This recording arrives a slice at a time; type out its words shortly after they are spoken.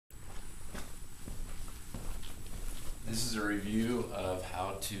This is a review of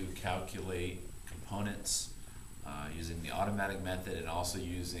how to calculate components using the automatic method and also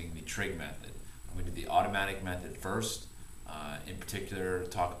using the trig method. I'm going to do the automatic method first. In particular,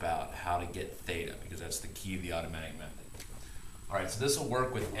 talk about how to get theta, because that's the key of the automatic method. All right, so this will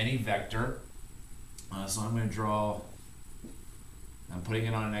work with any vector. So I'm going to draw, I'm putting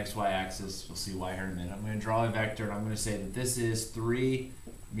it on an XY axis. We'll see why here in a minute. I'm going to draw a vector, and I'm going to say that this is 3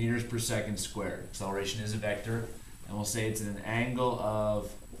 meters per second squared. Acceleration is a vector, and we'll say it's at an angle of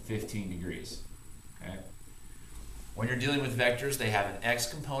 15 degrees. Okay. When you're dealing with vectors, they have an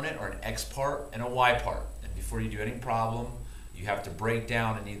x component or an x part and a y part. And before you do any problem, you have to break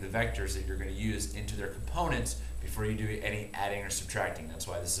down any of the vectors that you're going to use into their components before you do any adding or subtracting. That's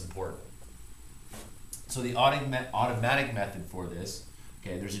why this is important. So the automatic method for this,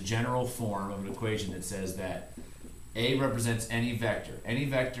 okay, there's a general form of an equation that says that A represents any vector. Any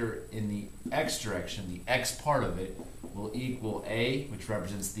vector in the x direction, the x part of it, will equal A, which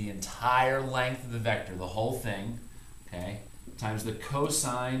represents the entire length of the vector, the whole thing, okay, times the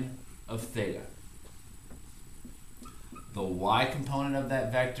cosine of theta. The y component of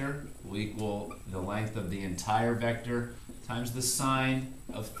that vector will equal the length of the entire vector times the sine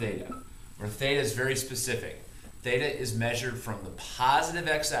of theta, where theta is very specific. Theta is measured from the positive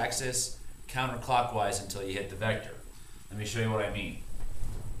x-axis counterclockwise until you hit the vector. Let me show you what I mean.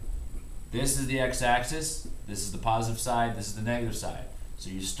 This is the x-axis, this is the positive side, this is the negative side. So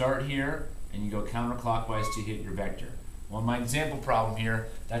you start here and you go counterclockwise to hit your vector. Well, my example problem here,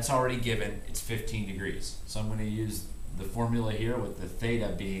 that's already given, it's 15 degrees. So I'm going to use the formula here with the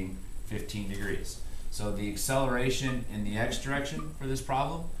theta being 15 degrees. So the acceleration in the x direction for this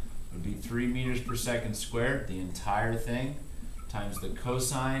problem would be 3 meters per second squared, the entire thing, times the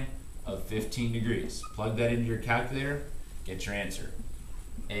cosine of 15 degrees. Plug that into your calculator, get your answer.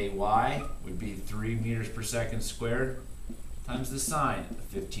 AY would be 3 meters per second squared times the sine of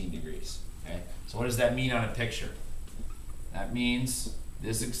 15 degrees. Okay? So what does that mean on a picture? That means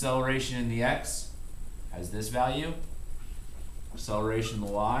this acceleration in the x has this value. Acceleration in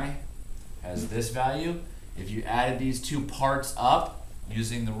the y has this value. If you added these two parts up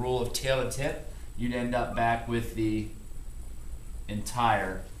using the rule of tail to tip, you'd end up back with the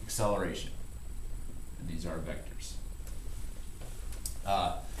entire acceleration. And these are vectors.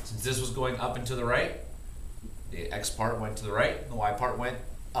 Since this was going up and to the right, the x part went to the right, and the y part went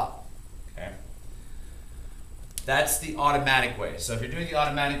up. Okay. That's the automatic way. So if you're doing the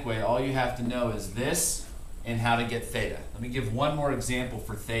automatic way, all you have to know is this and how to get theta. Let me give one more example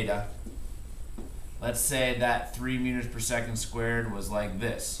for theta. Let's say that 3 meters per second squared was like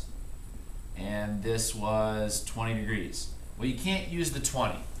this, and this was 20 degrees. Well, you can't use the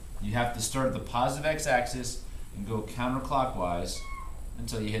 20. You have to start at the positive x-axis and go counterclockwise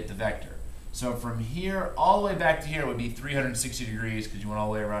until you hit the vector. So from here all the way back to here would be 360 degrees because you went all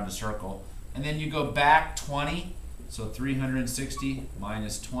the way around a circle. And then you go back 20, so 360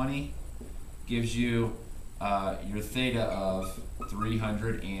 minus 20 gives you your theta of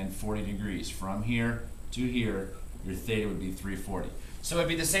 340 degrees. From here to here, your theta would be 340. So it would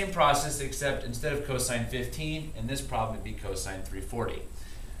be the same process, except instead of cosine 15, in this problem it would be cosine 340.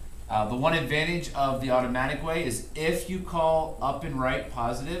 The one advantage of the automatic way is if you call up and right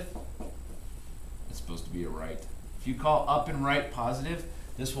positive, it's supposed to be a right. If you call up and right positive,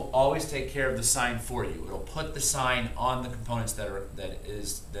 this will always take care of the sign for you. It'll put the sign on the components that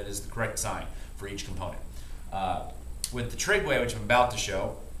is the correct sign for each component. With the trig way, which I'm about to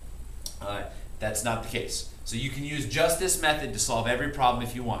show, that's not the case. So you can use just this method to solve every problem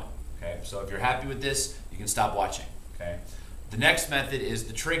if you want. Okay? So if you're happy with this, you can stop watching. Okay? The next method is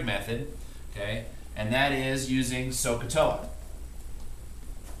the trig method, okay? And that is using SOHCAHTOA.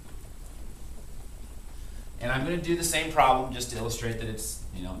 And I'm going to do the same problem just to illustrate that it's,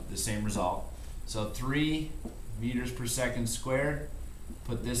 the same result. So 3 meters per second squared,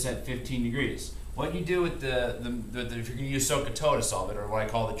 put this at 15 degrees. What you do with if you're going to use SOHCAHTOA to solve it, or what I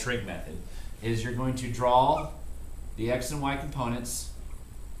call the trig method, is you're going to draw the x and y components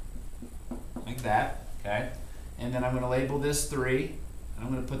like that, okay? And then I'm going to label this 3, and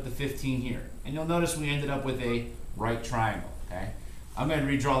I'm going to put the 15 here. And you'll notice we ended up with a right triangle, okay? I'm going to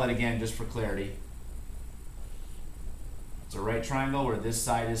redraw that again just for clarity. It's a right triangle where this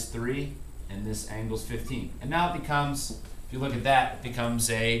side is 3 and this angle is 15. And now it becomes, if you look at that, it becomes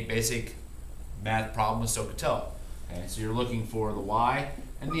a basic math problem with SOHCAHTOA. Okay, so you're looking for the y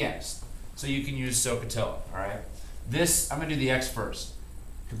and the x. So you can use SOHCAHTOA, all right? I'm going to do the x first.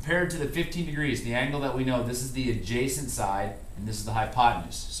 Compared to the 15 degrees, the angle that we know, this is the adjacent side, and this is the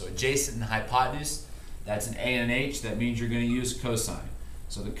hypotenuse. So adjacent and hypotenuse, that's an A and an H. That means you're going to use cosine.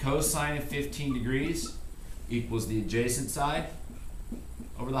 So the cosine of 15 degrees equals the adjacent side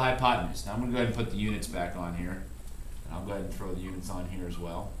over the hypotenuse. Now I'm going to go ahead and put the units back on here. And I'll go ahead and throw the units on here as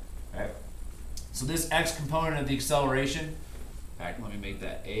well. Okay. So this x component of the acceleration, in fact, let me make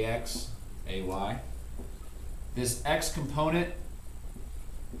that ax, ay. This x component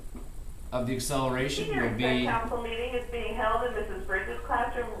of the acceleration will be... Council meeting is being held in Mrs. Bridges'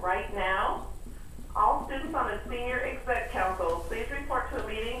 classroom right now. All students on the Senior Exec Council, please report to a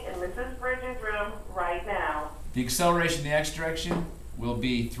meeting in Mrs. Bridges' room right now. The acceleration in the x direction will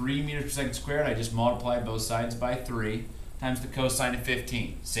be 3 meters per second squared. I just multiplied both sides by 3 times the cosine of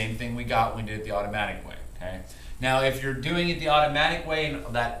 15. Same thing we got when we did it the automatic way. Okay. Now, if you're doing it the automatic way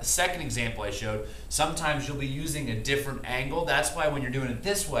in that second example I showed, sometimes you'll be using a different angle. That's why when you're doing it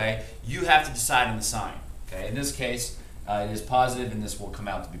this way, you have to decide on the sign. Okay. In this case, it is positive, and this will come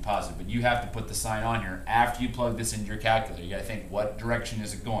out to be positive. But you have to put the sign on here after you plug this into your calculator. You got to think, what direction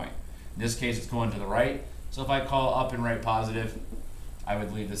is it going? In this case, it's going to the right. So if I call up and right positive, I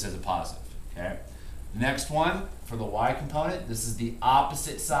would leave this as a positive. Okay. Next one, for the y component, this is the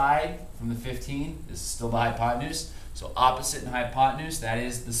opposite side from the 15. This is still the hypotenuse. So opposite and hypotenuse, that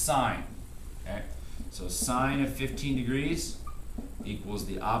is the sine. Okay? So sine of 15 degrees equals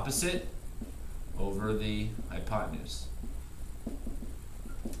the opposite over the hypotenuse.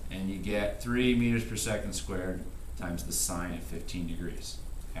 And you get 3 meters per second squared times the sine of 15 degrees.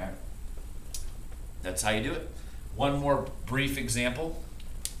 Okay? That's how you do it. One more brief example.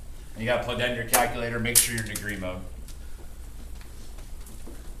 You got to plug that in your calculator. Make sure you're in degree mode.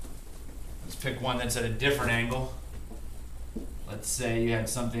 Let's pick one that's at a different angle. Let's say you had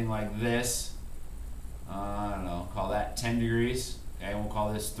something like this. I don't know. Call that 10 degrees. Okay, we'll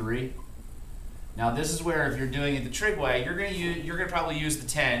call this 3. Now this is where, if you're doing it the trig way, you're gonna probably use the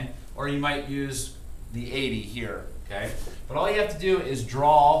 10, or you might use the 80 here. Okay, but all you have to do is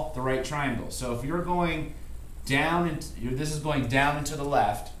draw the right triangle. So if you're going down, this is going down and to the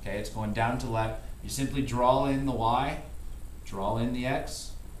left. Okay, it's going down to the left. You simply draw in the y, draw in the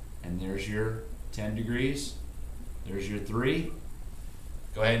x, and there's your 10 degrees. There's your 3.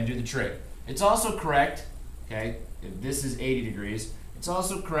 Go ahead and do the trig. It's also correct, okay, if this is 80 degrees, it's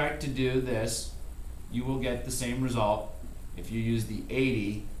also correct to do this. You will get the same result. If you use the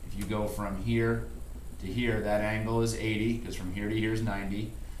 80, if you go from here to here, that angle is 80, because from here to here is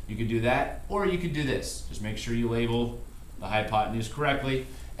 90. You could do that, or you could do this. Just make sure you label the hypotenuse correctly,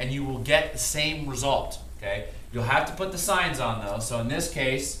 and you will get the same result. Okay? You'll have to put the signs on though. So in this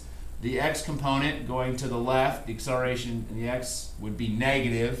case, the x component going to the left, the acceleration in the x would be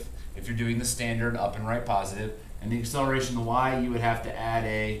negative if you're doing the standard up and right positive, and the acceleration in the y, you would have to add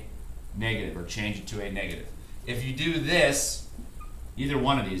a negative or change it to a negative. If you do this, either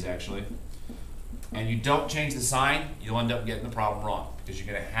one of these actually, and you don't change the sign, you'll end up getting the problem wrong, because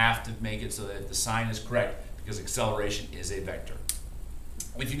you're going to have to make it so that the sign is correct, because acceleration is a vector.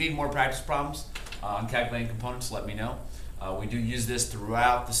 If you need more practice problems on calculating components, let me know. We do use this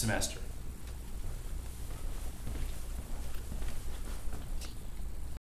throughout the semester.